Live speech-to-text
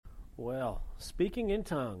Well, speaking in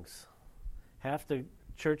tongues. Half the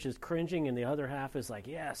church is cringing and the other half is like,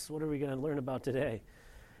 yes, what are we going to learn about today?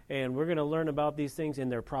 And we're going to learn about these things in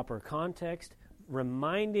their proper context,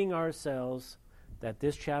 reminding ourselves that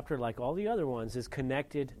this chapter, like all the other ones, is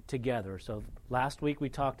connected together. So last week we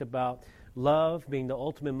talked about love being the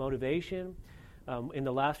ultimate motivation. In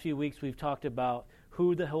the last few weeks we've talked about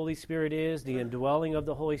who the Holy Spirit is, the indwelling of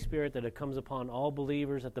the Holy Spirit, that it comes upon all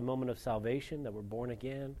believers at the moment of salvation, that we're born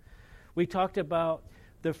again. We talked about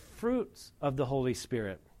the fruits of the Holy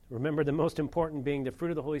Spirit. Remember, the most important being the fruit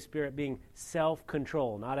of the Holy Spirit being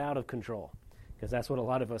self-control, not out of control, because that's what a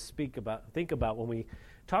lot of us think about when we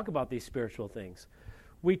talk about these spiritual things.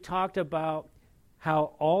 We talked about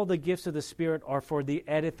how all the gifts of the Spirit are for the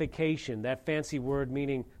edification, that fancy word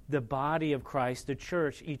meaning the body of Christ, the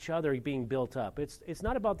church, each other being built up. It's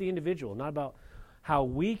not about the individual, not about how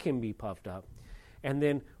we can be puffed up. And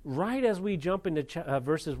then right as we jump into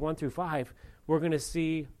verses 1 through 5, we're going to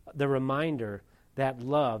see the reminder that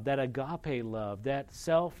love, that agape love, that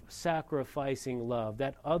self-sacrificing love,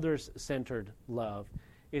 that others-centered love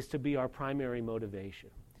is to be our primary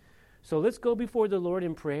motivation. So let's go before the Lord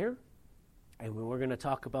in prayer, and we're going to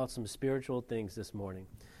talk about some spiritual things this morning.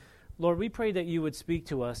 Lord, we pray that you would speak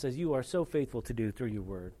to us as you are so faithful to do through your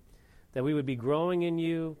word, that we would be growing in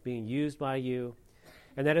you, being used by you,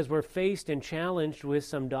 and that as we're faced and challenged with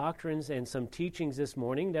some doctrines and some teachings this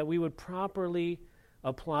morning, that we would properly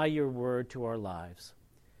apply your word to our lives.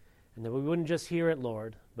 And that we wouldn't just hear it,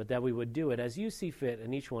 Lord, but that we would do it as you see fit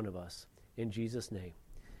in each one of us. In Jesus' name,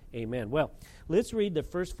 amen. Well, let's read the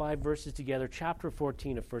first 5 verses together, chapter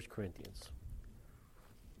 14 of 1 Corinthians.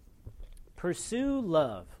 Pursue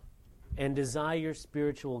love and desire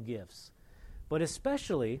spiritual gifts, but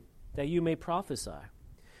especially that you may prophesy.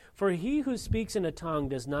 For he who speaks in a tongue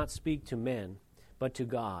does not speak to men, but to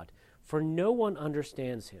God, for no one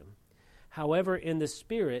understands him. However, in the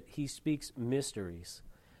Spirit he speaks mysteries.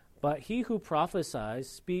 But he who prophesies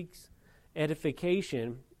speaks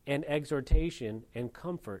edification and exhortation and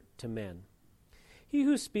comfort to men. He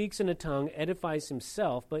who speaks in a tongue edifies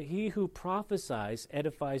himself, but he who prophesies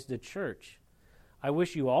edifies the church. I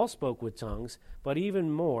wish you all spoke with tongues, but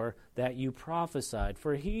even more that you prophesied.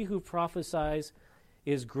 For he who prophesies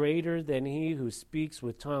is greater than he who speaks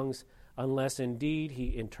with tongues, unless indeed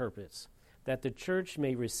he interprets, that the church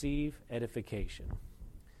may receive edification.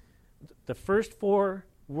 The first 4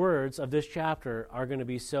 words of this chapter are going to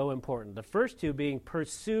be so important. The first 2 being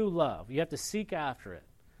pursue love. You have to seek after it.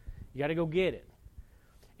 You got to go get it.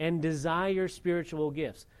 And desire spiritual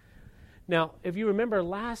gifts. Now, if you remember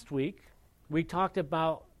last week, we talked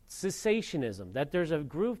about cessationism, that there's a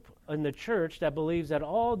group in the church that believes that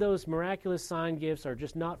all those miraculous sign gifts are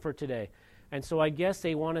just not for today. And so I guess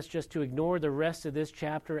they want us just to ignore the rest of this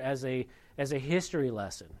chapter as a history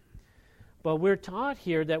lesson. But we're taught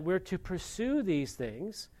here that we're to pursue these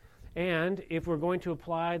things, and if we're going to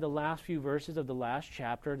apply the last few verses of the last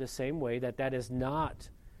chapter the same way, that is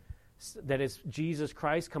Jesus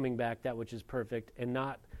Christ coming back, that which is perfect, and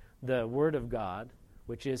not the Word of God,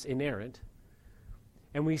 which is inerrant,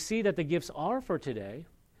 and we see that the gifts are for today,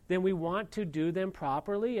 then we want to do them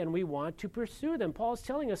properly and we want to pursue them. Paul's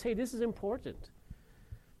telling us, hey, this is important.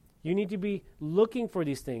 You need to be looking for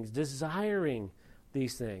these things, desiring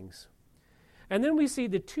these things. And then we see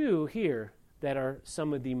the 2 here that are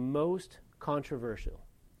some of the most controversial,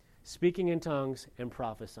 speaking in tongues and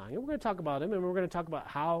prophesying. And we're going to talk about them, and we're going to talk about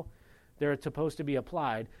how they're supposed to be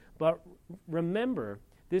applied. But remember,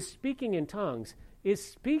 this speaking in tongues is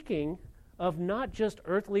speaking of not just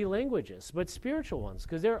earthly languages, but spiritual ones.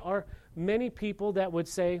 Because there are many people that would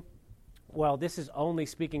say, well, this is only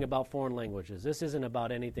speaking about foreign languages. This isn't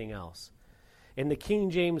about anything else. In the King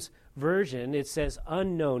James Version, it says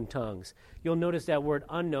unknown tongues. You'll notice that word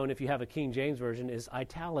unknown, if you have a King James Version, is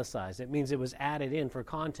italicized. It means it was added in for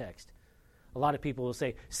context. A lot of people will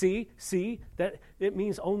say, see, that it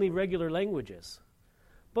means only regular languages.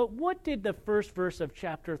 But what did the first verse of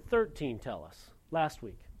chapter 13 tell us last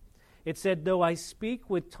week? It said, though I speak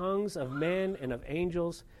with tongues of men and of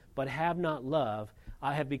angels, but have not love,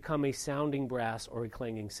 I have become a sounding brass or a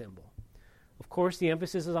clanging cymbal. Of course, the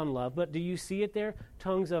emphasis is on love, but do you see it there?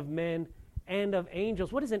 Tongues of men and of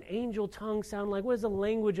angels. What does an angel tongue sound like? What is the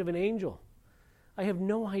language of an angel? I have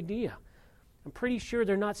no idea. I'm pretty sure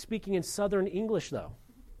they're not speaking in Southern English, though.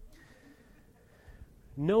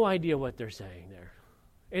 No idea what they're saying there.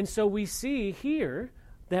 And so we see here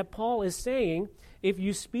that Paul is saying, if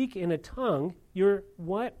you speak in a tongue, you're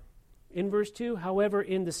what? In verse 2, however,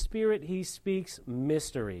 in the Spirit he speaks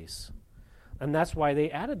mysteries. And that's why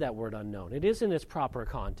they added that word unknown. It is in its proper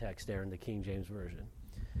context there in the King James Version.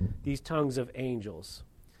 These tongues of angels.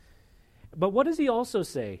 But what does he also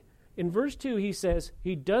say? In verse 2, he says,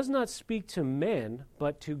 he does not speak to men,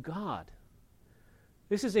 but to God.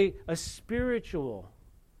 This is a spiritual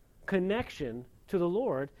connection to the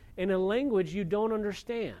Lord in a language you don't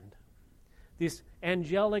understand. This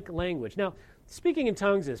angelic language. Now, speaking in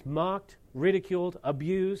tongues is mocked, ridiculed,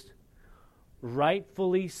 abused.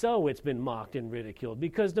 Rightfully so, it's been mocked and ridiculed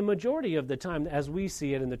because the majority of the time, as we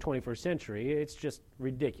see it in the 21st century, it's just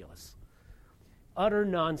ridiculous. Utter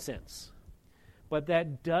nonsense. But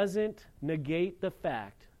that doesn't negate the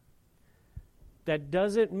fact, that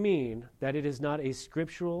doesn't mean that it is not a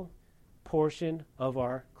scriptural portion of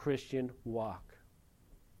our Christian walk.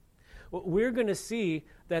 We're going to see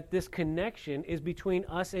that this connection is between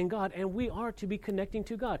us and God, and we are to be connecting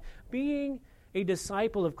to God. Being a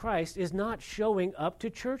disciple of Christ is not showing up to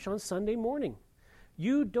church on Sunday morning.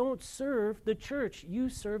 You don't serve the church, you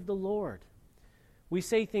serve the Lord. We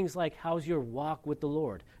say things like, how's your walk with the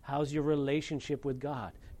Lord? How's your relationship with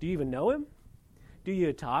God? Do you even know Him? Do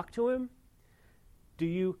you talk to Him? Do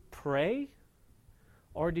you pray?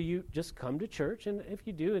 Or do you just come to church, and if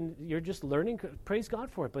you do, and you're just learning, praise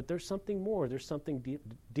God for it, but there's something more, there's something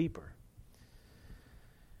deeper.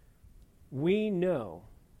 We know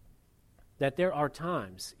that there are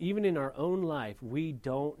times, even in our own life, we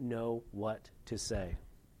don't know what to say.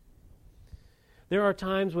 There are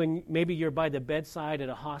times when maybe you're by the bedside at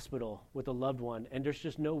a hospital with a loved one and there's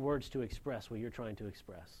just no words to express what you're trying to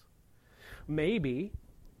express. Maybe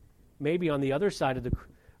on the other side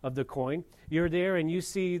of the coin, you're there and you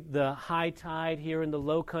see the high tide here in the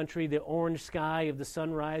low country, the orange sky of the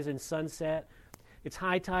sunrise and sunset. It's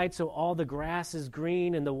high tide, so all the grass is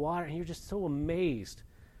green and the water, and you're just so amazed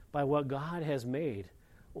by what God has made.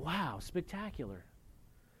 Wow, spectacular.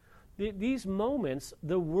 These moments,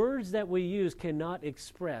 the words that we use cannot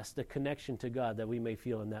express the connection to God that we may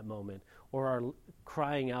feel in that moment or our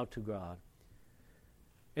crying out to God.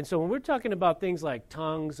 And so when we're talking about things like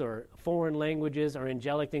tongues or foreign languages or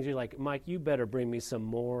angelic things, you're like, Mike, you better bring me some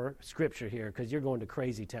more scripture here because you're going to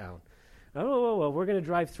crazy town. Oh, well, we're going to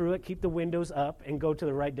drive through it, keep the windows up, and go to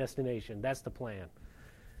the right destination. That's the plan.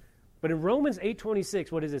 But in Romans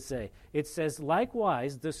 8:26, what does it say? It says,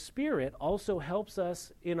 likewise, the Spirit also helps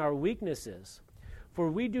us in our weaknesses, for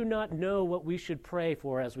we do not know what we should pray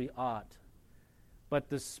for as we ought. But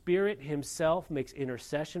the Spirit Himself makes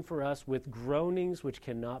intercession for us with groanings which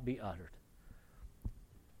cannot be uttered.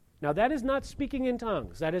 Now, that is not speaking in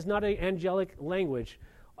tongues. That is not an angelic language.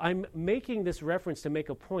 I'm making this reference to make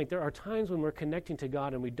a point. There are times when we're connecting to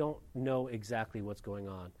God and we don't know exactly what's going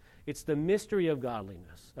on. It's the mystery of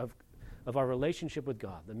godliness, of our relationship with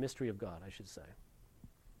God, the mystery of God, I should say.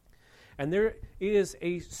 And there is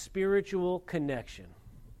a spiritual connection.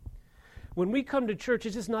 When we come to church,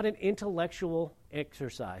 this is not an intellectual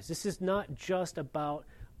exercise. This is not just about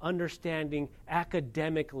understanding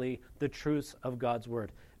academically the truths of God's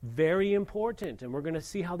Word. Very important, and we're going to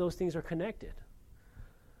see how those things are connected.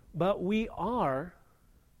 But we are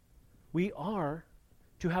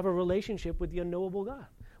to have a relationship with the unknowable God.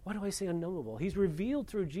 Why do I say unknowable? He's revealed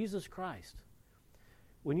through Jesus Christ.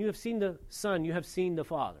 When you have seen the Son, you have seen the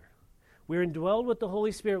Father. We're indwelled with the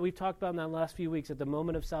Holy Spirit. We've talked about in the last few weeks at the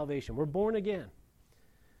moment of salvation. We're born again.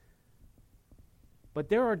 But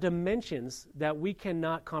there are dimensions that we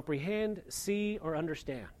cannot comprehend, see, or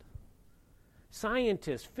understand.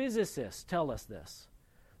 Scientists, physicists tell us this,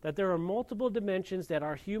 that there are multiple dimensions that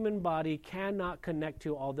our human body cannot connect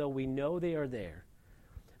to, although we know they are there.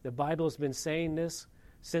 The Bible has been saying this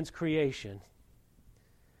since creation,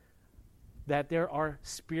 that there are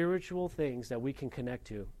spiritual things that we can connect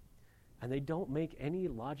to, and they don't make any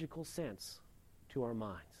logical sense to our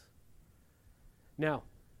minds. Now,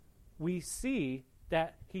 we see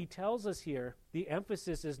that he tells us here the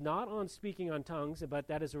emphasis is not on speaking on tongues, but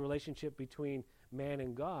that is a relationship between man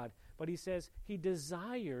and God, but he says he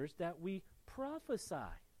desires that we prophesy.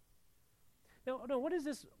 Now, what is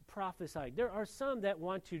this prophesying? There are some that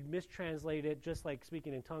want to mistranslate it, just like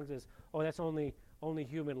speaking in tongues is, oh, that's only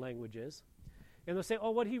human languages. And they'll say,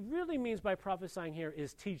 oh, what he really means by prophesying here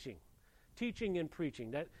is teaching and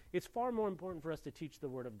preaching. That it's far more important for us to teach the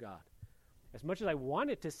Word of God. As much as I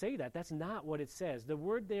wanted to say that, that's not what it says. The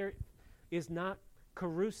word there is not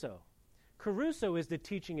caruso. Caruso is the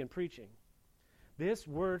teaching and preaching. This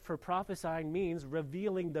word for prophesying means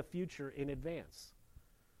revealing the future in advance.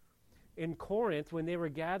 In Corinth, when they were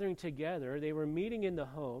gathering together, they were meeting in the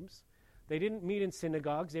homes. They didn't meet in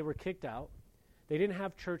synagogues. They were kicked out. They didn't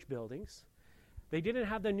have church buildings. They didn't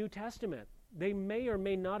have the New Testament. They may or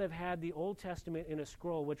may not have had the Old Testament in a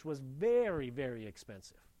scroll, which was very, very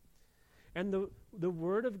expensive. And the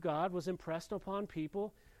Word of God was impressed upon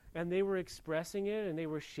people, and they were expressing it, and they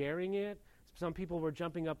were sharing it. Some people were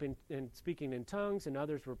jumping up and speaking in tongues, and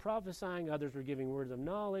others were prophesying, others were giving words of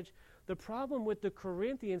knowledge. The problem with the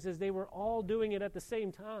Corinthians is they were all doing it at the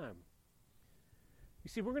same time. You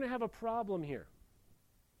see, we're going to have a problem here.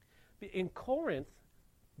 In Corinth,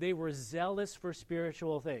 they were zealous for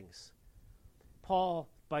spiritual things. Paul,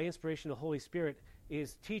 by inspiration of the Holy Spirit,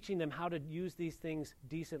 is teaching them how to use these things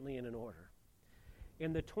decently and in order.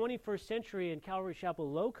 In the 21st century in Calvary Chapel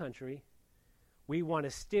Low Country, we want to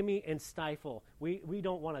stymie and stifle. We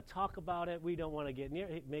don't want to talk about it. We don't want to get near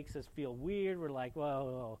it. It makes us feel weird. We're like,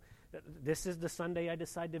 whoa, this is the Sunday I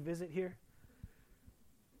decide to visit here?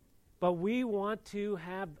 But we want to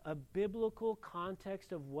have a biblical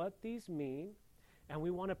context of what these mean, and we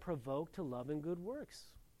want to provoke to love and good works.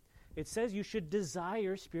 It says you should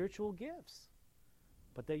desire spiritual gifts,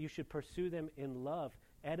 but that you should pursue them in love,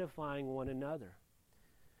 edifying one another.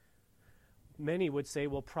 Many would say,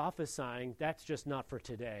 well, prophesying, that's just not for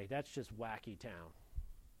today. That's just wacky town.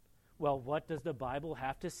 Well, what does the Bible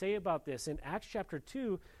have to say about this? In Acts chapter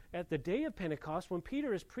 2, at the day of Pentecost, when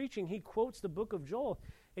Peter is preaching, he quotes the book of Joel,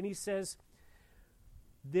 and he says,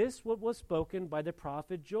 "This what was spoken by the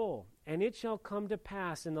prophet Joel, and it shall come to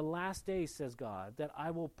pass in the last days, says God, that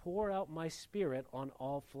I will pour out my spirit on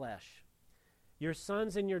all flesh. Your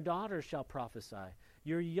sons and your daughters shall prophesy.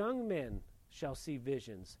 Your young men shall see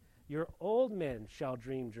visions. Your old men shall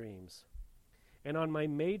dream dreams. And on my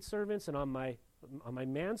maidservants and on my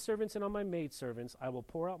manservants and on my maidservants I will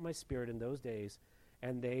pour out my spirit in those days,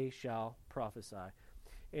 and they shall prophesy."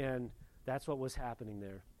 And that's what was happening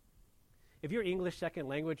there. If you're English second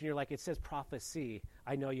language and you're like, it says prophecy,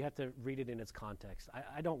 I know you have to read it in its context.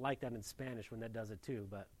 I don't like that in Spanish when that does it too,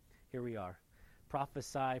 but here we are.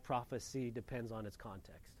 Prophesy, prophecy depends on its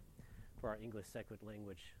context for our English second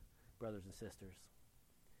language brothers and sisters.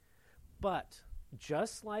 But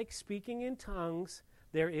just like speaking in tongues,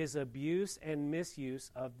 there is abuse and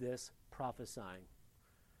misuse of this prophesying.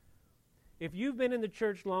 If you've been in the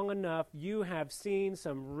church long enough, you have seen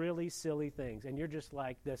some really silly things, and you're just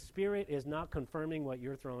like, the Spirit is not confirming what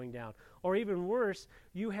you're throwing down. Or even worse,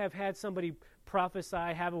 you have had somebody prophesy,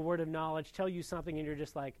 have a word of knowledge, tell you something, and you're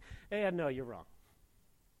just like, hey, no, you're wrong.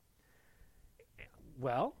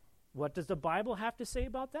 Well, what does the Bible have to say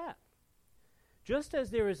about that? Just as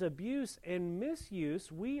there is abuse and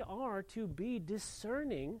misuse, we are to be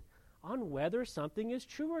discerning on whether something is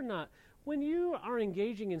true or not. When you are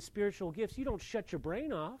engaging in spiritual gifts, you don't shut your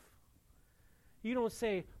brain off. You don't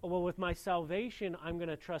say, oh, well, with my salvation, I'm going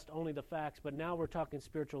to trust only the facts, but now we're talking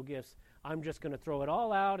spiritual gifts. I'm just going to throw it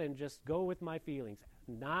all out and just go with my feelings.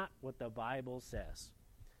 Not what the Bible says.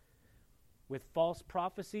 With false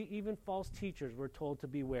prophecy, even false teachers were told to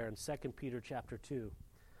beware in 2 Peter chapter 2.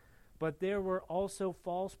 But there were also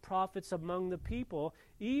false prophets among the people,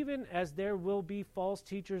 even as there will be false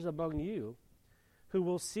teachers among you, who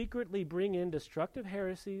will secretly bring in destructive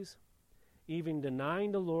heresies, even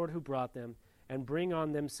denying the Lord who brought them, and bring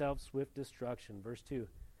on themselves swift destruction. Verse 2.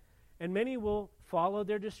 And many will follow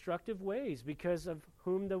their destructive ways, because of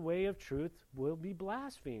whom the way of truth will be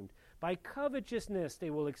blasphemed. By covetousness they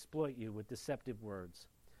will exploit you with deceptive words.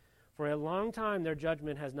 For a long time their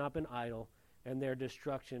judgment has not been idle, and their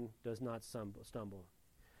destruction does not stumble.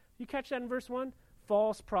 You catch that in verse 1?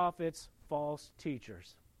 False prophets, false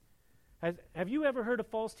teachers. Have you ever heard of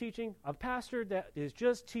false teaching? A pastor that is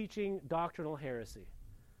just teaching doctrinal heresy.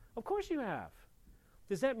 Of course you have.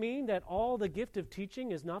 Does that mean that all the gift of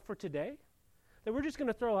teaching is not for today? That we're just going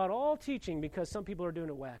to throw out all teaching because some people are doing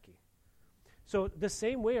it wacky? So the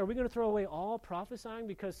same way, are we going to throw away all prophesying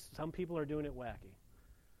because some people are doing it wacky?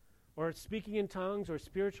 Or speaking in tongues or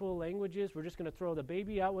spiritual languages, we're just going to throw the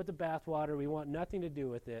baby out with the bathwater. We want nothing to do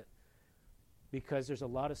with it because there's a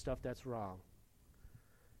lot of stuff that's wrong.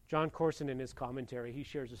 John Corson, in his commentary, he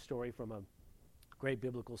shares a story from a great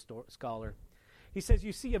biblical scholar. He says,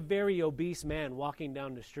 you see a very obese man walking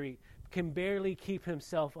down the street, can barely keep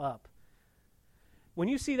himself up. When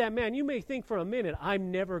you see that man, you may think for a minute,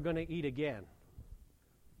 I'm never going to eat again.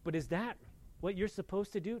 But is that what you're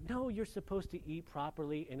supposed to do? No, you're supposed to eat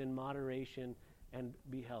properly and in moderation and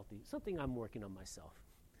be healthy. Something I'm working on myself.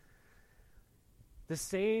 The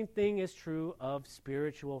same thing is true of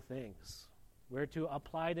spiritual things. We're to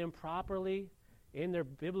apply them properly in their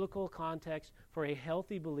biblical context for a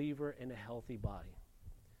healthy believer in a healthy body.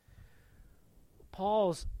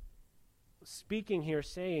 Paul's speaking here,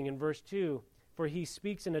 saying in verse 2, for he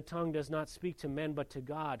speaks in a tongue, does not speak to men but to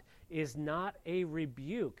God, is not a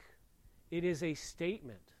rebuke. It is a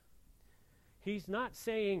statement. He's not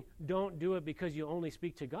saying don't do it because you only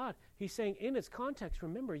speak to God. He's saying in its context,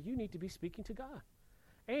 remember, you need to be speaking to God.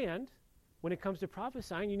 And when it comes to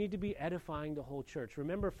prophesying, you need to be edifying the whole church.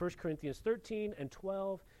 Remember 1 Corinthians 13 and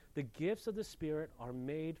 12, the gifts of the Spirit are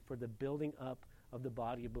made for the building up of the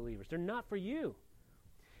body of believers. They're not for you.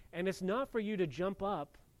 And it's not for you to jump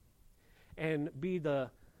up and be the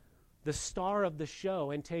star of the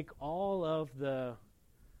show and take all of the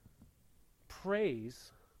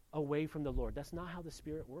praise away from the Lord. That's not how the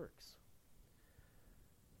Spirit works.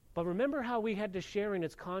 But remember how we had to share in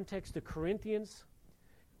its context the Corinthians,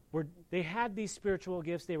 where they had these spiritual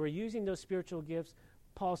gifts. They were using those spiritual gifts.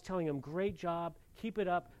 Paul's telling them, great job, keep it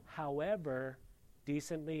up, however,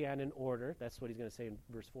 decently and in order. That's what he's going to say in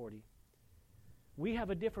verse 40. We have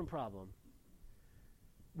a different problem,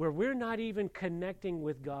 where we're not even connecting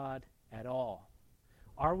with God at all.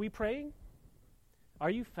 Are we praying? Are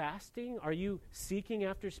you fasting? Are you seeking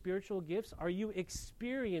after spiritual gifts? Are you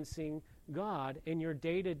experiencing God in your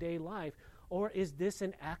day-to-day life? Or is this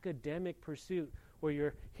an academic pursuit where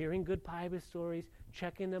you're hearing good Bible stories,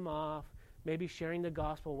 checking them off, maybe sharing the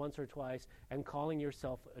gospel once or twice, and calling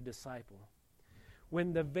yourself a disciple?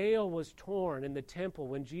 When the veil was torn in the temple,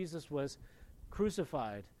 when Jesus was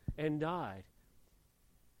crucified and died,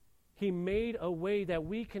 he made a way that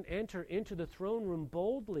we can enter into the throne room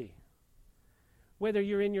boldly. Whether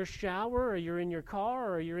you're in your shower or you're in your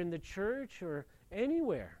car or you're in the church or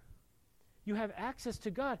anywhere, you have access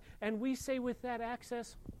to God. And we say with that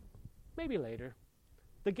access, maybe later.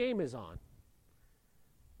 The game is on.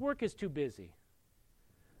 Work is too busy.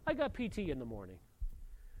 I got PT in the morning.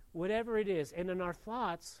 Whatever it is. And then our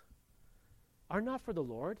thoughts are not for the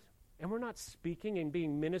Lord. And we're not speaking and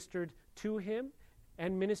being ministered to Him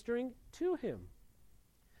and ministering to Him.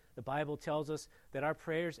 The Bible tells us that our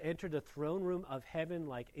prayers enter the throne room of heaven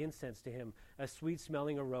like incense to Him, a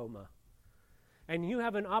sweet-smelling aroma. And you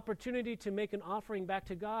have an opportunity to make an offering back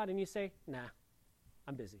to God, and you say, nah,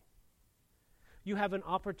 I'm busy. You have an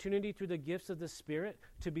opportunity through the gifts of the Spirit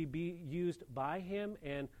to be used by Him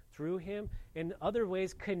and through Him, in other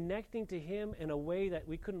ways connecting to Him in a way that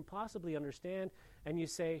we couldn't possibly understand, and you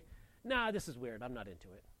say, nah, this is weird, I'm not into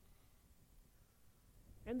it.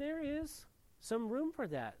 And there is some room for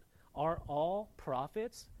that. Are all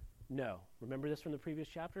prophets? No. Remember this from the previous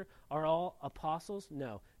chapter? Are all apostles?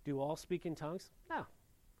 No. Do all speak in tongues? No.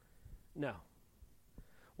 No.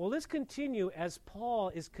 Well, let's continue as Paul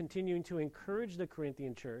is continuing to encourage the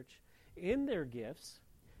Corinthian church in their gifts,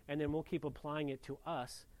 and then we'll keep applying it to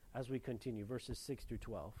us as we continue, verses 6 through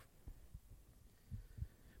 12.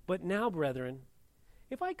 But now, brethren,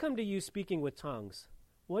 if I come to you speaking with tongues,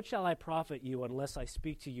 what shall I profit you unless I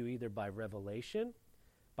speak to you either by revelation,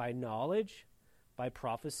 by knowledge, by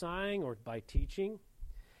prophesying, or by teaching?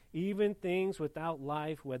 Even things without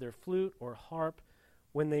life, whether flute or harp,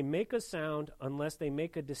 when they make a sound, unless they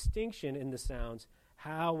make a distinction in the sounds,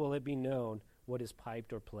 how will it be known what is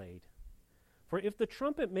piped or played? For if the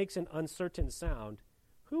trumpet makes an uncertain sound,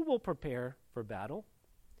 who will prepare for battle?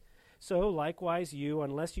 So likewise you,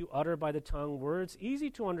 unless you utter by the tongue words easy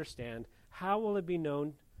to understand, how will it be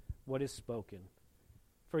known what is spoken?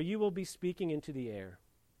 For you will be speaking into the air.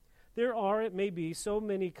 There are, it may be, so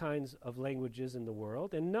many kinds of languages in the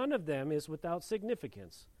world, and none of them is without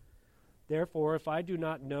significance. Therefore, if I do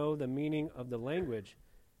not know the meaning of the language,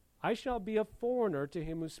 I shall be a foreigner to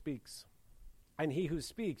him who speaks, and he who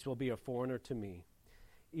speaks will be a foreigner to me.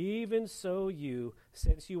 Even so you,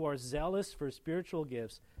 since you are zealous for spiritual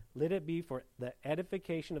gifts, let it be for the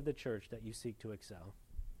edification of the church that you seek to excel.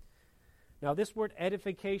 Now, this word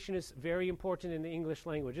edification is very important in the English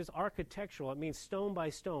language. It's architectural. It means stone by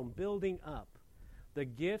stone, building up. The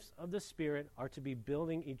gifts of the Spirit are to be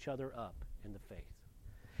building each other up in the faith.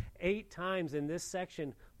 8 times in this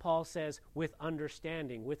section, Paul says, with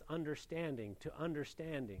understanding, to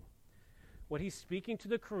understanding. What he's speaking to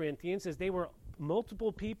the Corinthians is they were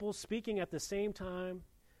multiple people speaking at the same time.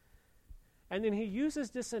 And then he uses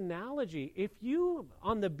this analogy. If you,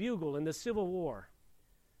 on the bugle in the Civil War,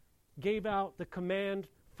 gave out the command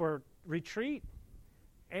for retreat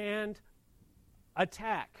and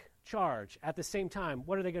attack, charge at the same time,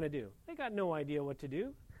 what are they going to do? They got no idea what to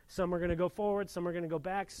do. Some are going to go forward, some are going to go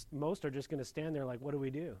back. Most are just going to stand there like, what do we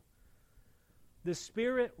do? The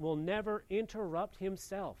Spirit will never interrupt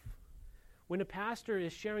Himself. When a pastor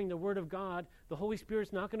is sharing the Word of God, the Holy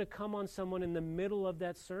Spirit's not going to come on someone in the middle of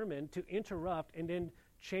that sermon to interrupt and then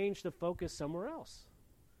change the focus somewhere else.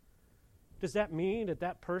 Does that mean that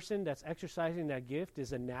that person that's exercising that gift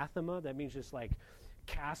is anathema? That means just like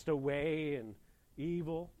cast away and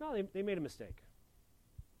evil? No, they made a mistake.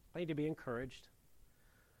 They need to be encouraged.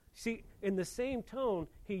 See, in the same tone,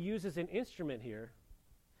 he uses an instrument here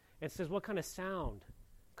and says what kind of sound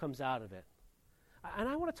comes out of it. And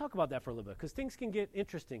I want to talk about that for a little bit because things can get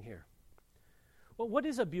interesting here. Well, what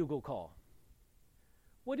is a bugle call?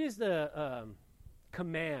 What is the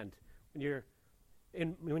command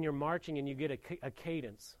when you're marching and you get a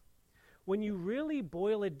cadence? When you really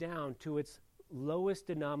boil it down to its lowest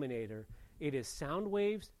denominator, it is sound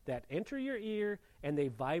waves that enter your ear and they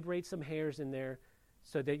vibrate some hairs in there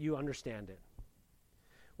so that you understand it.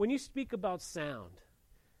 When you speak about sound,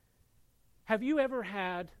 have you ever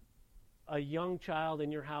had a young child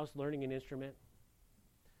in your house learning an instrument?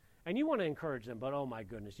 And you want to encourage them, but oh my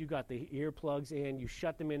goodness, you got the earplugs in, you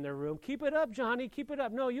shut them in their room. Keep it up, Johnny, keep it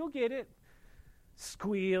up. No, you'll get it.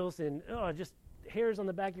 Squeals and just hairs on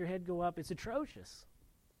the back of your head go up. It's atrocious.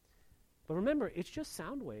 But remember, it's just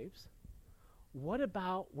sound waves. What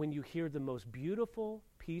about when you hear the most beautiful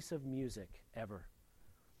piece of music ever?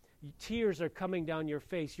 Tears are coming down your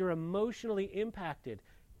face. You're emotionally impacted.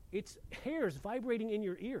 It's hairs vibrating in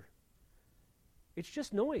your ear. It's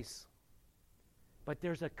just noise. But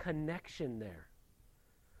there's a connection there.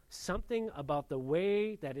 Something about the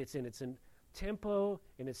way that it's in its tempo,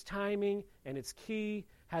 in its timing, and its key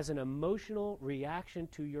has an emotional reaction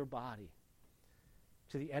to your body,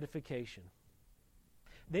 to the edification.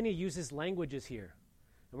 Then he uses languages here.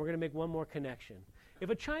 And we're going to make one more connection. If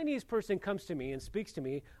a Chinese person comes to me and speaks to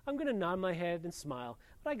me, I'm going to nod my head and smile,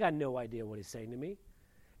 but I got no idea what he's saying to me.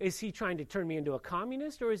 Is he trying to turn me into a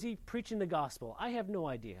communist, or is he preaching the gospel? I have no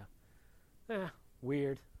idea.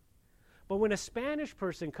 Weird. But when a Spanish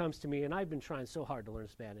person comes to me, and I've been trying so hard to learn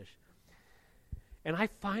Spanish, and I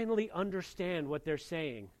finally understand what they're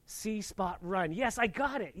saying, see, spot, run. Yes, I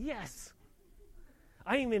got it. Yes.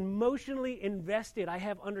 I am emotionally invested. I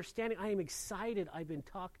have understanding. I am excited. I've been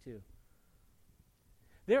talked to.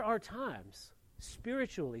 There are times,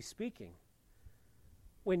 spiritually speaking,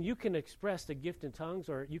 when you can express the gift in tongues,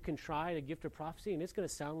 or you can try the gift of prophecy, and it's going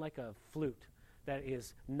to sound like a flute that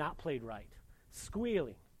is not played right,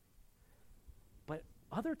 squealing. But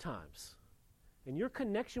other times, in your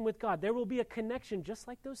connection with God, there will be a connection just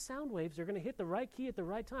like those sound waves. They're going to hit the right key at the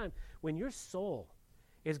right time when your soul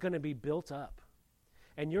is going to be built up.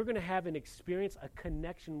 And you're going to have an experience, a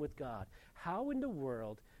connection with God. How in the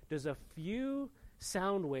world does a few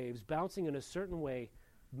sound waves bouncing in a certain way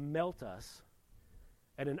melt us,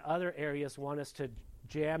 and in other areas want us to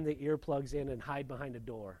jam the earplugs in and hide behind a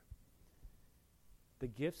door? The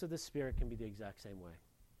gifts of the Spirit can be the exact same way.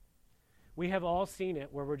 We have all seen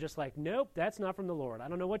it where we're just like, nope, that's not from the Lord. I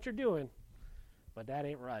don't know what you're doing, but that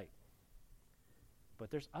ain't right.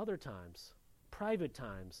 But there's other times, private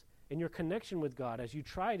times, in your connection with God, as you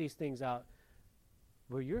try these things out,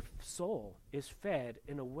 where your soul is fed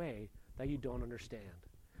in a way that you don't understand.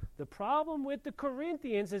 The problem with the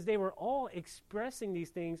Corinthians is they were all expressing these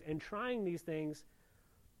things and trying these things,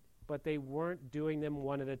 but they weren't doing them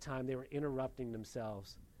one at a time. They were interrupting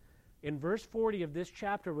themselves. In verse 40 of this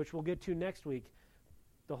chapter, which we'll get to next week,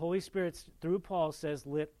 the Holy Spirit, through Paul, says,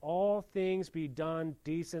 let all things be done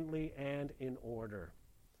decently and in order.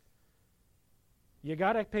 You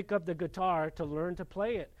got to pick up the guitar to learn to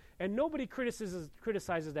play it. And nobody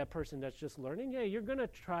criticizes that person that's just learning. Yeah, you're going to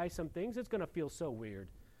try some things. It's going to feel so weird.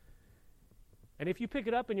 And if you pick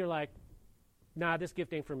it up and you're like, nah, this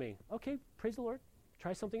gift ain't for me. Okay, praise the Lord.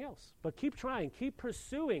 Try something else. But keep trying. Keep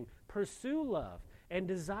pursuing. Pursue love and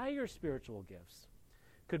desire spiritual gifts.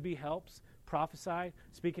 Could be helps, prophesy,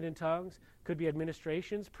 speaking in tongues. Could be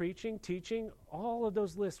administrations, preaching, teaching. All of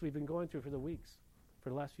those lists we've been going through for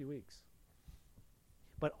the last few weeks.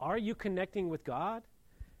 But are you connecting with God?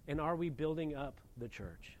 And are we building up the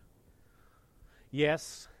church?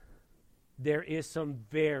 Yes, there is some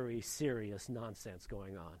very serious nonsense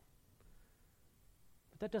going on.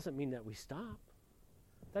 But that doesn't mean that we stop.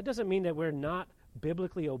 That doesn't mean that we're not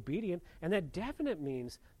biblically obedient. And that definitely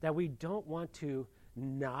means that we don't want to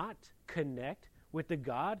not connect with the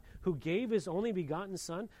God who gave his only begotten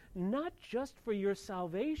Son, not just for your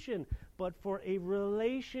salvation, but for a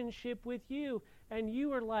relationship with you. And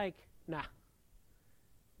you are like, nah,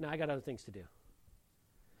 I got other things to do.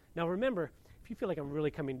 Now remember, if you feel like I'm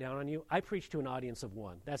really coming down on you, I preach to an audience of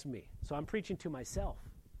one. That's me. So I'm preaching to myself.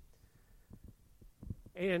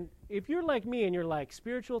 And if you're like me and you're like,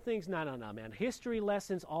 spiritual things, no, man. History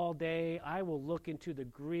lessons all day. I will look into the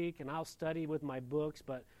Greek and I'll study with my books,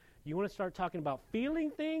 but you want to start talking about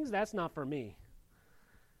feeling things? That's not for me.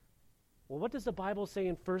 Well, what does the Bible say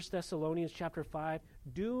in 1 Thessalonians chapter 5?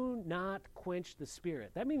 Do not quench the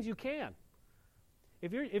Spirit. That means you can.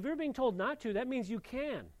 If you're being told not to, that means you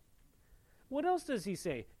can. What else does he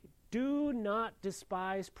say? Do not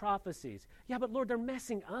despise prophecies. Yeah, but Lord, they're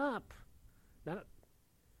messing up.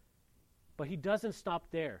 But he doesn't stop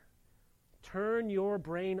there. Turn your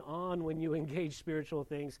brain on when you engage spiritual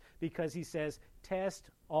things, because he says, test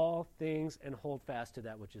all things and hold fast to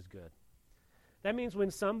that which is good. That means when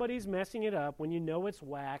somebody's messing it up, when you know it's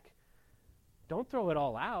whack, don't throw it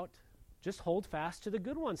all out. Just hold fast to the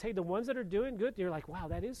good ones. Hey, the ones that are doing good, you're like, wow,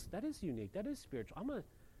 that is unique. That is spiritual.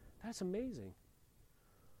 That's amazing.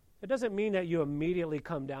 It doesn't mean that you immediately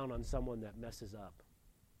come down on someone that messes up.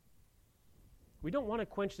 We don't want to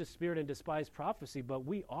quench the spirit and despise prophecy, but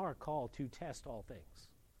we are called to test all things.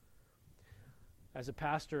 As a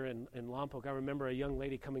pastor in Lompoc, I remember a young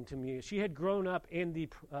lady coming to me. She had grown up in the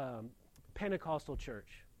Pentecostal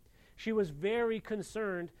church. She was very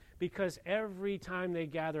concerned because every time they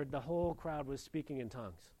gathered, the whole crowd was speaking in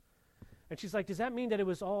tongues. And she's like, does that mean that it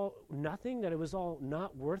was all nothing, that it was all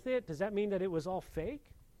not worth it? Does that mean that it was all fake?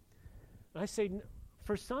 And I say,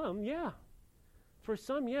 for some, yeah. For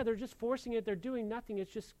some, yeah, they're just forcing it. They're doing nothing.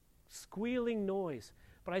 It's just squealing noise.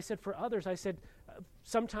 But I said, for others, I said,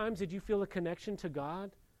 sometimes did you feel a connection to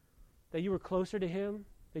God? That you were closer to Him?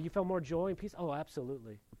 That you felt more joy and peace? Oh,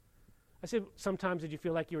 absolutely. I said, sometimes did you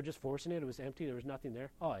feel like you were just forcing it? It was empty. There was nothing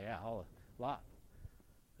there? Oh, yeah, a lot.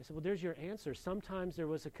 I said, well, there's your answer. Sometimes there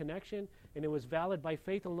was a connection, and it was valid by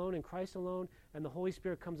faith alone in Christ alone, and the Holy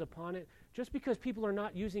Spirit comes upon it. Just because people are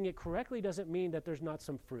not using it correctly doesn't mean that there's not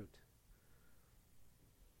some fruit.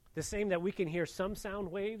 The same that we can hear some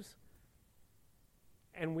sound waves,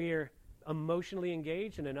 and we're emotionally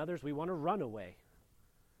engaged, and in others we want to run away.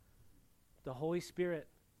 The Holy Spirit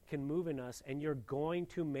can move in us, and you're going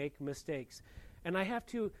to make mistakes. And I have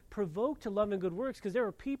to provoke to love and good works, because there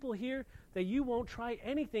are people here that you won't try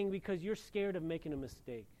anything because you're scared of making a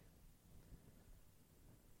mistake.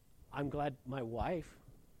 I'm glad my wife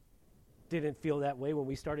didn't feel that way when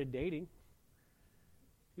we started dating.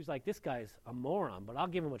 She was like, this guy's a moron, but I'll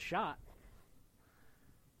give him a shot.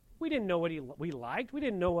 We didn't know what we liked. We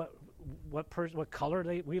didn't know what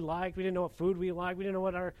color we liked. We didn't know what food we liked. We didn't know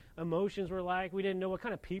what our emotions were like. We didn't know what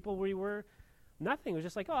kind of people we were. Nothing. It was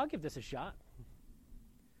just like, oh, I'll give this a shot.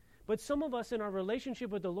 But some of us in our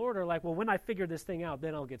relationship with the Lord are like, well, when I figure this thing out,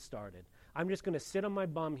 then I'll get started. I'm just going to sit on my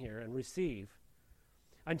bum here and receive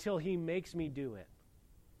until He makes me do it.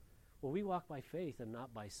 Well, we walk by faith and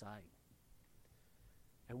not by sight.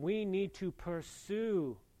 And we need to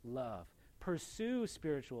pursue love, pursue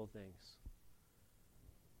spiritual things.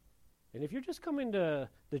 And if you're just coming to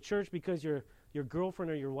the church because your girlfriend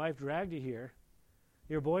or your wife dragged you here,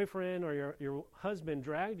 your boyfriend or your husband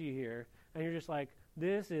dragged you here, and you're just like,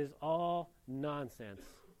 this is all nonsense,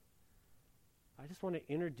 I just want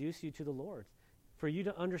to introduce you to the Lord, for you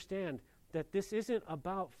to understand that this isn't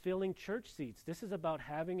about filling church seats. This is about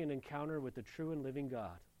having an encounter with the true and living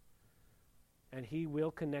God. And He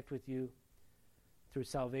will connect with you through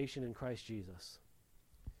salvation in Christ Jesus.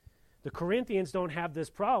 The Corinthians don't have this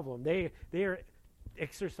problem. They are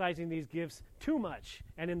exercising these gifts too much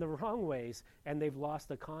and in the wrong ways, and they've lost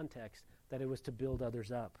the context that it was to build others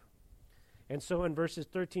up. And so in verses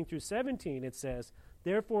 13 through 17 it says,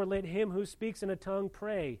 therefore let him who speaks in a tongue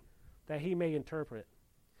pray, that he may interpret.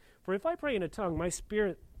 For if I pray in a tongue, my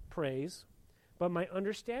spirit prays, but my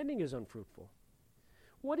understanding is unfruitful.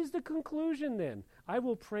 What is the conclusion then? I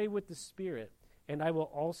will pray with the Spirit, and I will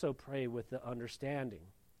also pray with the understanding.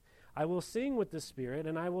 I will sing with the Spirit,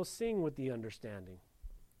 and I will sing with the understanding.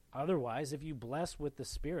 Otherwise, if you bless with the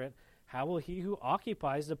Spirit, how will he who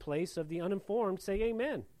occupies the place of the uninformed say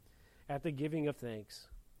amen at the giving of thanks?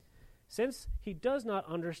 Since he does not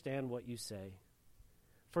understand what you say.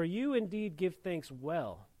 For you indeed give thanks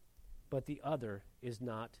well, but the other is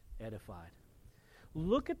not edified.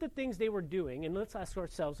 Look at the things they were doing, and let's ask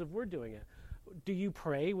ourselves if we're doing it. Do you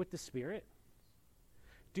pray with the Spirit?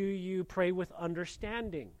 Do you pray with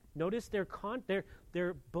understanding? Notice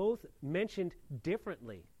they're both mentioned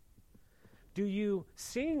differently. Do you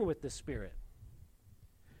sing with the Spirit?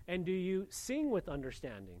 And do you sing with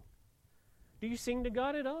understanding? Do you sing to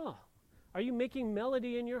God at all? Are you making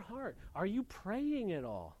melody in your heart? Are you praying at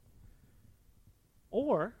all?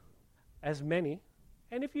 Or, as many,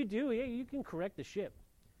 and if you do, yeah, you can correct the ship.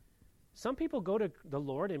 Some people go to the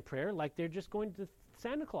Lord in prayer like they're just going to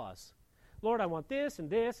Santa Claus. Lord, I want this and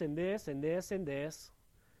this and this and this and this.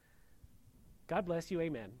 God bless you,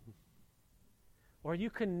 amen. Or are you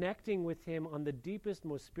connecting with Him on the deepest,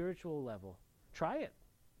 most spiritual level? Try it.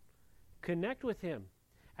 Connect with Him.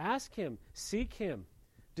 Ask Him. Seek Him.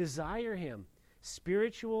 Desire Him.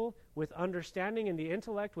 Spiritual with understanding in the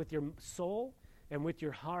intellect, with your soul, and with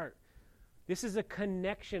your heart. This is a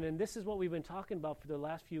connection, and this is what we've been talking about for the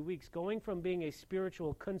last few weeks, going from being a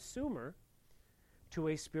spiritual consumer to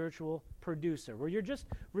a spiritual producer, where you're just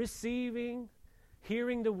receiving,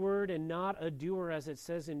 hearing the word and not a doer, as it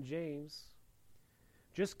says in James.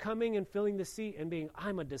 Just coming and filling the seat and being,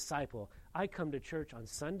 I'm a disciple. I come to church on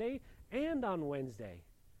Sunday and on Wednesday.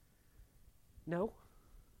 No.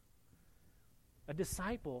 A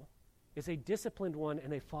disciple is a disciplined one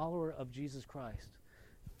and a follower of Jesus Christ,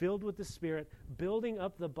 filled with the Spirit, building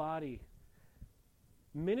up the body,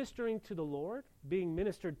 ministering to the Lord, being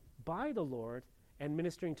ministered by the Lord, and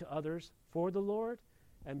ministering to others for the Lord,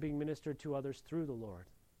 and being ministered to others through the Lord.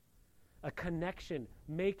 A connection,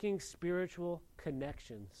 making spiritual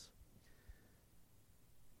connections.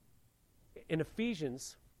 In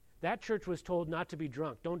Ephesians, that church was told not to be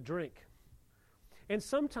drunk. Don't drink. And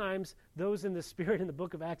sometimes those in the Spirit in the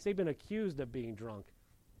book of Acts, they've been accused of being drunk.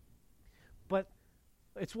 But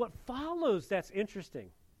it's what follows that's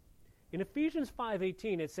interesting. In Ephesians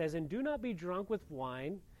 5:18, it says, "And do not be drunk with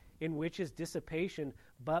wine, in which is dissipation,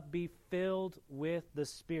 but be filled with the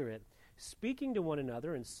Spirit, speaking to one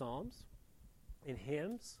another in psalms, in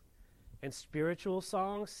hymns, and spiritual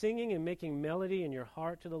songs, singing and making melody in your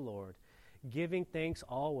heart to the Lord, giving thanks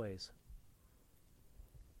always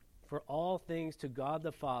for all things to God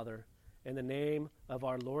the Father in the name of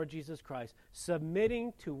our Lord Jesus Christ,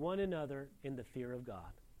 submitting to one another in the fear of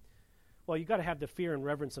God." Well, you got to have the fear and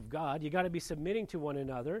reverence of God. You got to be submitting to one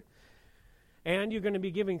another. And you're going to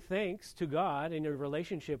be giving thanks to God in your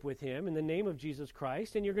relationship with Him in the name of Jesus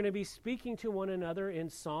Christ. And you're going to be speaking to one another in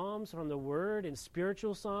psalms from the Word, in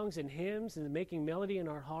spiritual songs, and hymns, and making melody in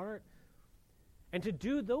our heart. And to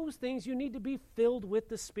do those things, you need to be filled with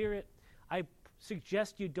the Spirit. I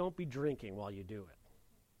suggest you don't be drinking while you do it.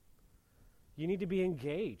 You need to be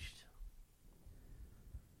engaged.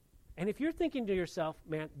 And if you're thinking to yourself,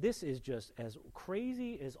 man, this is just as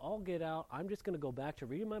crazy as all get out, I'm just going to go back to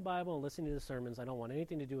reading my Bible and listening to the sermons. I don't want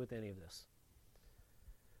anything to do with any of this.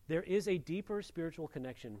 There is a deeper spiritual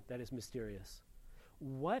connection that is mysterious.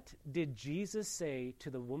 What did Jesus say to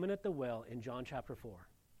the woman at the well in John chapter 4?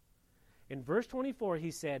 In verse 24, he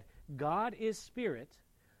said, "God is spirit,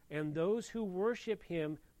 and those who worship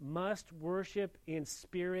him must worship in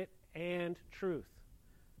spirit and truth."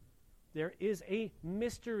 There is a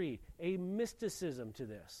mystery, a mysticism to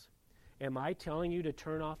this. Am I telling you to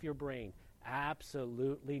turn off your brain?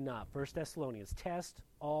 Absolutely not. 1 Thessalonians, test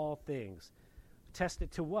all things. Test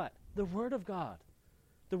it to what? The Word of God.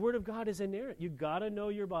 The Word of God is inerrant. You got to know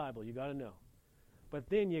your Bible. You got to know. But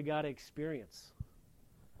then you got to experience.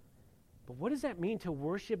 But what does that mean to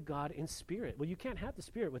worship God in spirit? Well, you can't have the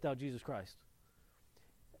Spirit without Jesus Christ.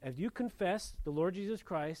 As you confess the Lord Jesus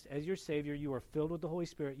Christ as your Savior, you are filled with the Holy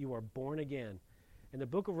Spirit, you are born again. And the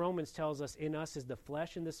book of Romans tells us, in us is the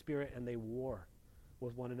flesh and the Spirit, and they war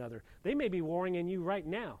with one another. They may be warring in you right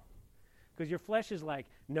now, because your flesh is like,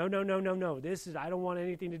 no, I don't want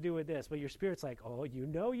anything to do with this. But your Spirit's like, oh, you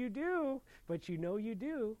know you do, but you know you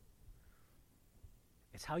do.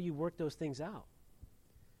 It's how you work those things out.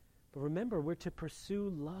 But remember, we're to pursue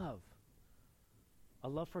love. A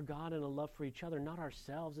love for God and a love for each other, not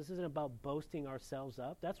ourselves. This isn't about boasting ourselves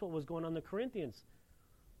up. That's what was going on in the Corinthians.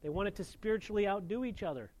 They wanted to spiritually outdo each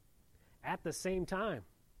other at the same time.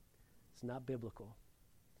 It's not biblical.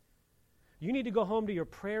 You need to go home to your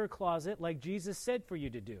prayer closet like Jesus said for you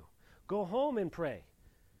to do. Go home and pray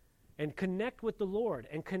and connect with the Lord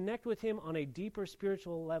and connect with Him on a deeper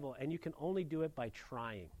spiritual level. And you can only do it by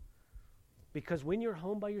trying. Because when you're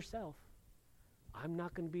home by yourself, I'm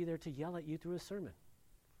not going to be there to yell at you through a sermon.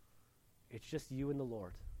 It's just you and the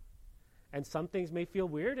Lord. And some things may feel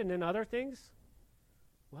weird, and then other things,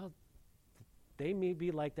 well, they may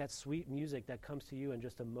be like that sweet music that comes to you and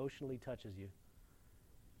just emotionally touches you.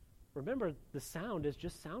 Remember, the sound is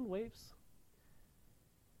just sound waves.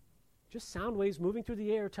 Just sound waves moving through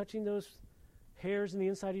the air, touching those hairs in the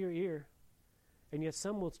inside of your ear. And yet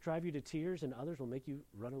some will drive you to tears, and others will make you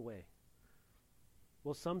run away.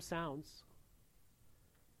 Well, some sounds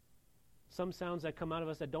that come out of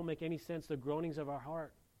us that don't make any sense, the groanings of our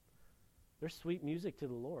heart, they're sweet music to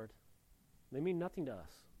the Lord. They mean nothing to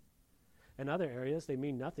us. In other areas, they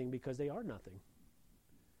mean nothing because they are nothing.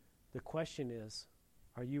 The question is,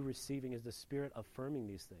 are you receiving, is the Spirit affirming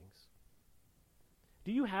these things?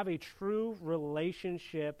 Do you have a true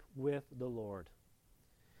relationship with the Lord?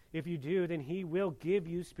 If you do, then He will give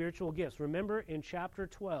you spiritual gifts. Remember in chapter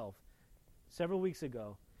 12, several weeks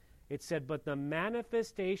ago, it said, "But the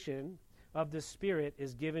manifestation of the Spirit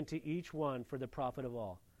is given to each one for the profit of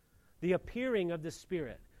all." The appearing of the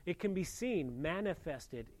Spirit, it can be seen,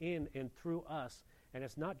 manifested in and through us, and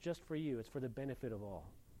it's not just for you, it's for the benefit of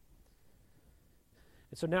all.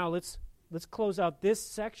 And so now let's close out this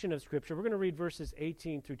section of Scripture. We're going to read verses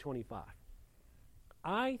 18 through 25.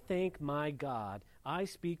 I thank my God, I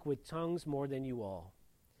speak with tongues more than you all.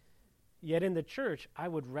 Yet in the church, I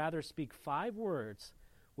would rather speak 5 words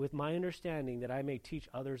with my understanding that I may teach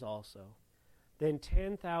others also, than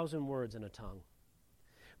 10,000 words in a tongue.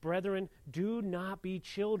 Brethren, do not be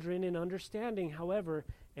children in understanding, however,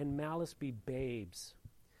 and malice be babes,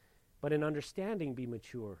 but in understanding be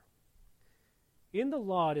mature. In the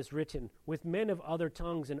law it is written, with men of other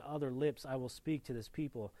tongues and other lips I will speak to this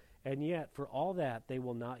people, and yet for all that they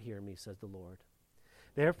will not hear me, says the Lord.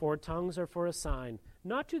 Therefore tongues are for a sign,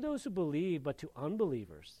 not to those who believe, but to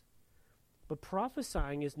unbelievers. But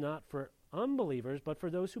prophesying is not for unbelievers, but for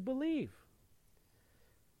those who believe.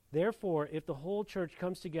 Therefore, if the whole church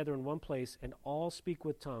comes together in one place and all speak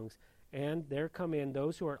with tongues, and there come in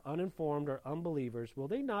those who are uninformed or unbelievers, will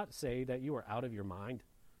they not say that you are out of your mind?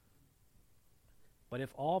 But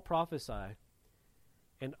if all prophesy,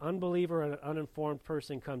 an unbeliever or an uninformed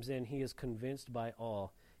person comes in, he is convinced by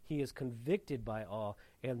all. He is convicted by all,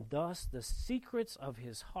 and thus the secrets of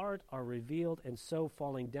his heart are revealed, and so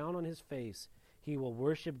falling down on his face, he will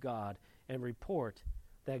worship God and report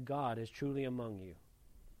that God is truly among you.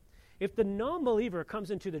 If the non-believer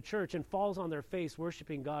comes into the church and falls on their face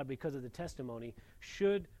worshiping God because of the testimony,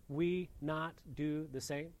 should we not do the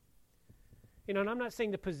same? You know, and I'm not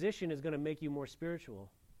saying the position is going to make you more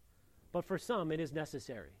spiritual, but for some it is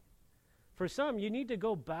necessary. For some, you need to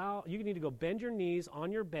go bend your knees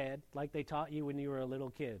on your bed like they taught you when you were a little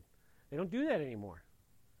kid. They don't do that anymore.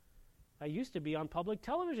 I used to be on public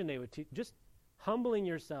television. They would just humbling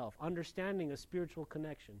yourself, understanding a spiritual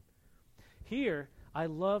connection. Here, I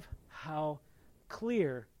love how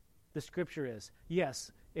clear the Scripture is.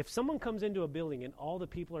 Yes, if someone comes into a building and all the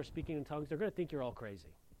people are speaking in tongues, they're going to think you're all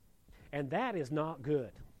crazy. And that is not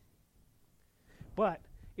good. But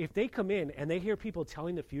if they come in and they hear people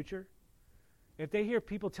telling the future, if they hear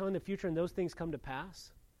people telling the future and those things come to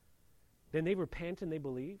pass, then they repent and they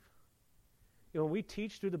believe. You know, when we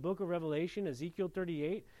teach through the book of Revelation, Ezekiel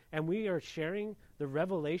 38, and we are sharing the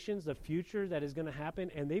revelations, the future that is going to happen,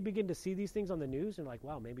 and they begin to see these things on the news, and like,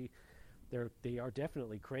 wow, maybe they are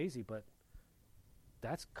definitely crazy, but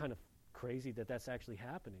that's kind of crazy that that's actually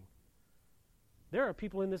happening. There are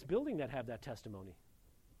people in this building that have that testimony.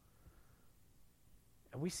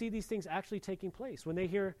 And we see these things actually taking place when they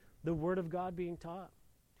hear the Word of God being taught.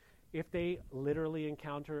 If they literally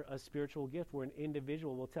encounter a spiritual gift where an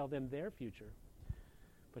individual will tell them their future.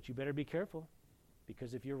 But you better be careful,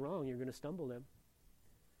 because if you're wrong, you're going to stumble them.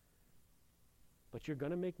 But you're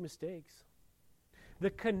going to make mistakes.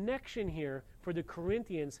 The connection here for the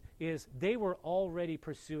Corinthians is they were already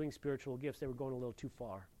pursuing spiritual gifts. They were going a little too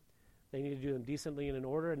far. They needed to do them decently and in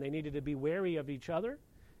order, and they needed to be wary of each other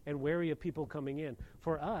and wary of people coming in.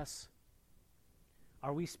 For us,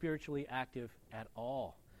 are we spiritually active at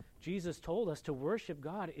all? Jesus told us to worship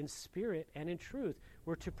God in spirit and in truth.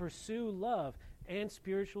 We're to pursue love and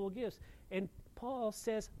spiritual gifts. And Paul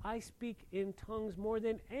says, I speak in tongues more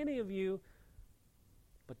than any of you,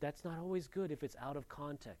 but that's not always good if it's out of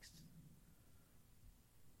context.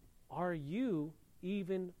 Are you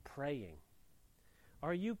even praying?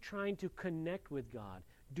 Are you trying to connect with God?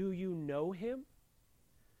 Do you know Him?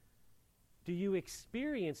 Do you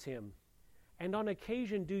experience Him? And on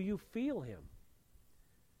occasion, do you feel Him?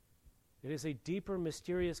 It is a deeper,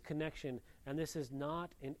 mysterious connection, and this is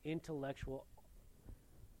not an intellectual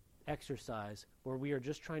exercise where we are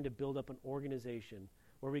just trying to build up an organization,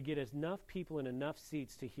 where we get enough people in enough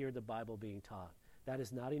seats to hear the Bible being taught. That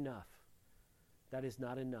is not enough. That is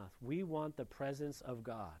not enough. We want the presence of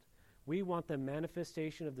God. We want the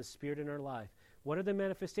manifestation of the Spirit in our life. What are the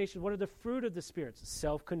manifestations? What are the fruit of the Spirit?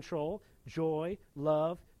 Self-control, joy,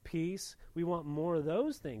 love, peace. We want more of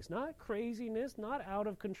those things, not craziness, not out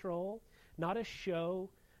of control, not a show,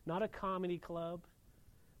 not a comedy club,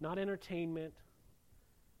 not entertainment.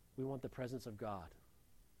 We want the presence of God.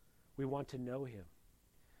 We want to know Him.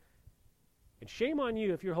 And shame on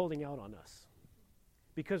you if you're holding out on us.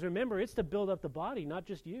 Because remember, it's to build up the body, not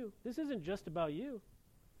just you. This isn't just about you.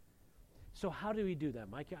 So how do we do that,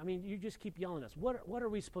 Mike? I mean, you just keep yelling at us. What are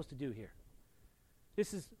we supposed to do here?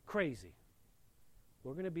 This is crazy.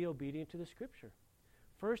 We're going to be obedient to the Scripture.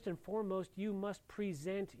 First and foremost, you must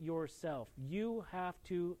present yourself. You have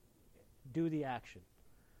to do the action.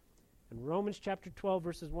 In Romans chapter 12,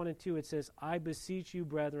 verses 1 and 2, it says, I beseech you,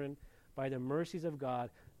 brethren, by the mercies of God,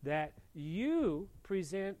 that you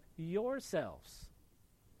present yourselves,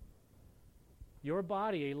 your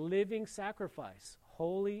body, a living sacrifice,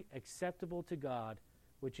 holy, acceptable to God,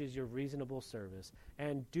 which is your reasonable service.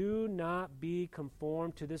 And do not be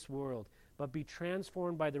conformed to this world, but be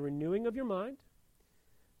transformed by the renewing of your mind,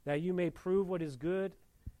 that you may prove what is good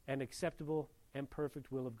and acceptable and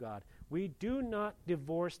perfect will of God. We do not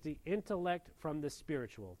divorce the intellect from the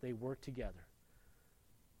spiritual. They work together.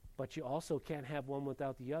 But you also can't have one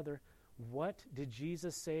without the other. What did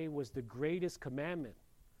Jesus say was the greatest commandment?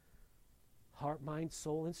 Heart, mind,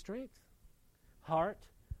 soul, and strength. Heart,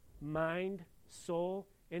 mind, soul,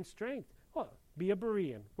 and strength. Well, be a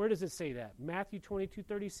Berean. Where does it say that? Matthew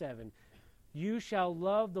 22:37. You shall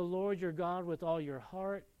love the Lord your God with all your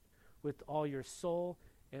heart, with all your soul,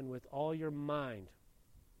 and with all your mind.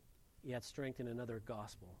 Yet strength in another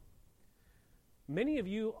gospel. Many of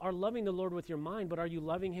you are loving the Lord with your mind, but are you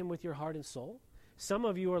loving him with your heart and soul? Some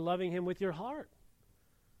of you are loving him with your heart,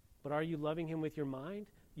 but are you loving him with your mind?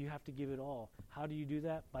 You have to give it all. How do you do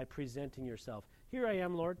that? By presenting yourself. Here I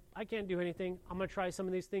am, Lord. I can't do anything. I'm going to try some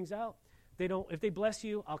of these things out. If they bless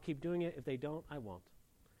you, I'll keep doing it. If they don't, I won't.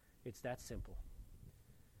 It's that simple.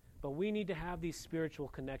 But we need to have these spiritual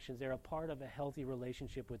connections. They're a part of a healthy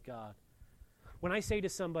relationship with God. When I say to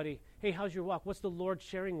somebody, hey, how's your walk? What's the Lord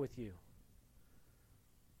sharing with you?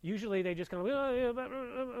 Usually they just kind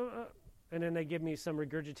of, and then they give me some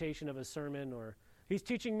regurgitation of a sermon, or he's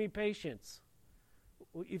teaching me patience.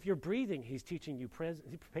 If you're breathing, he's teaching you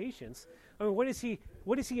patience. I mean, what is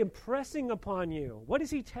he impressing upon you? What is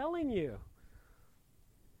he telling you?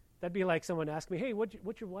 That'd be like someone asking me, hey,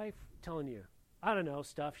 what's your wife telling you? I don't know,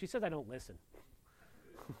 stuff. She says I don't listen.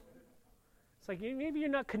 It's like, maybe you're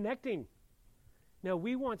not connecting. No,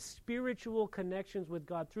 we want spiritual connections with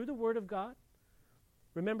God through the Word of God.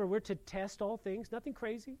 Remember, we're to test all things, nothing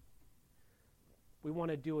crazy. We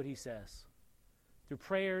want to do what he says. Through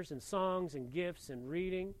prayers and songs and gifts and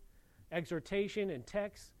reading, exhortation and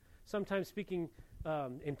text, sometimes speaking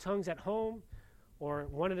in tongues at home, or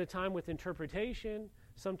one at a time with interpretation,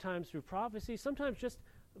 sometimes through prophecy, sometimes just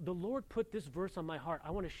the Lord put this verse on my heart.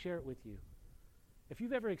 I want to share it with you. If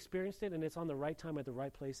you've ever experienced it and it's on the right time at the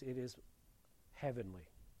right place, it is heavenly.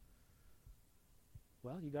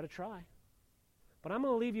 Well, you got to try. But I'm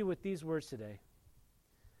going to leave you with these words today.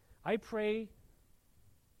 I pray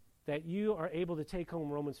that you are able to take home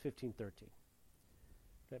Romans 15:13.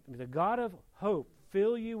 That the God of hope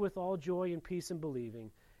fill you with all joy and peace in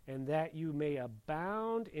believing, and that you may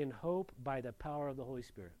abound in hope by the power of the Holy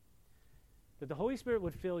Spirit. That the Holy Spirit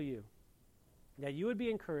would fill you, that you would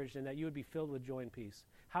be encouraged, and that you would be filled with joy and peace.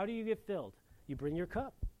 How do you get filled? You bring your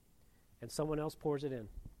cup, and someone else pours it in.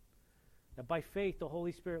 That by faith, the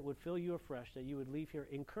Holy Spirit would fill you afresh, that you would leave here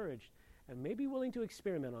encouraged and maybe willing to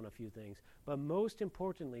experiment on a few things, but most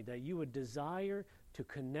importantly, that you would desire to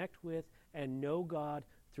connect with and know God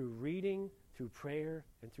through reading, through prayer,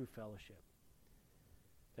 and through fellowship.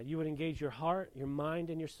 That you would engage your heart, your mind,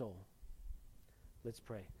 and your soul. Let's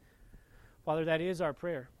pray. Father, that is our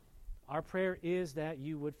prayer. Our prayer is that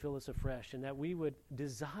you would fill us afresh and that we would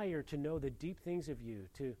desire to know the deep things of you,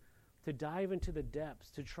 to dive into the depths,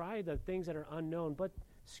 to try the things that are unknown, but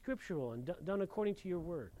scriptural and done according to your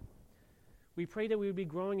word. We pray that we would be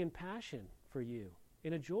growing in passion for you,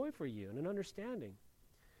 in a joy for you, and an understanding.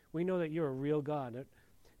 We know that you're a real God.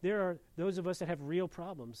 There are those of us that have real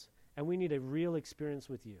problems, and we need a real experience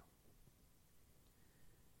with you.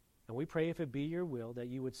 And we pray, if it be your will, that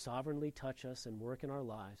you would sovereignly touch us and work in our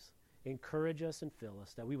lives, encourage us and fill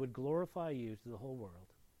us, that we would glorify you to the whole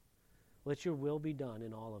world. Let your will be done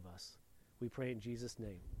in all of us. We pray in Jesus'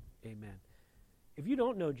 name. Amen. If you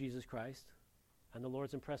don't know Jesus Christ and the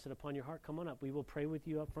Lord's impressed it upon your heart, come on up. We will pray with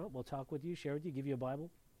you up front. We'll talk with you, share with you, give you a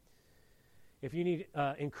Bible. If you need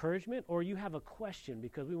encouragement or you have a question,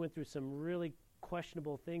 because we went through some really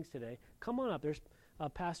questionable things today, come on up. There's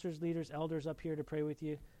pastors, leaders, elders up here to pray with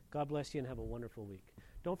you. God bless you and have a wonderful week.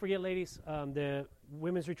 Don't forget, ladies, the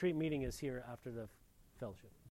women's retreat meeting is here after the fellowship.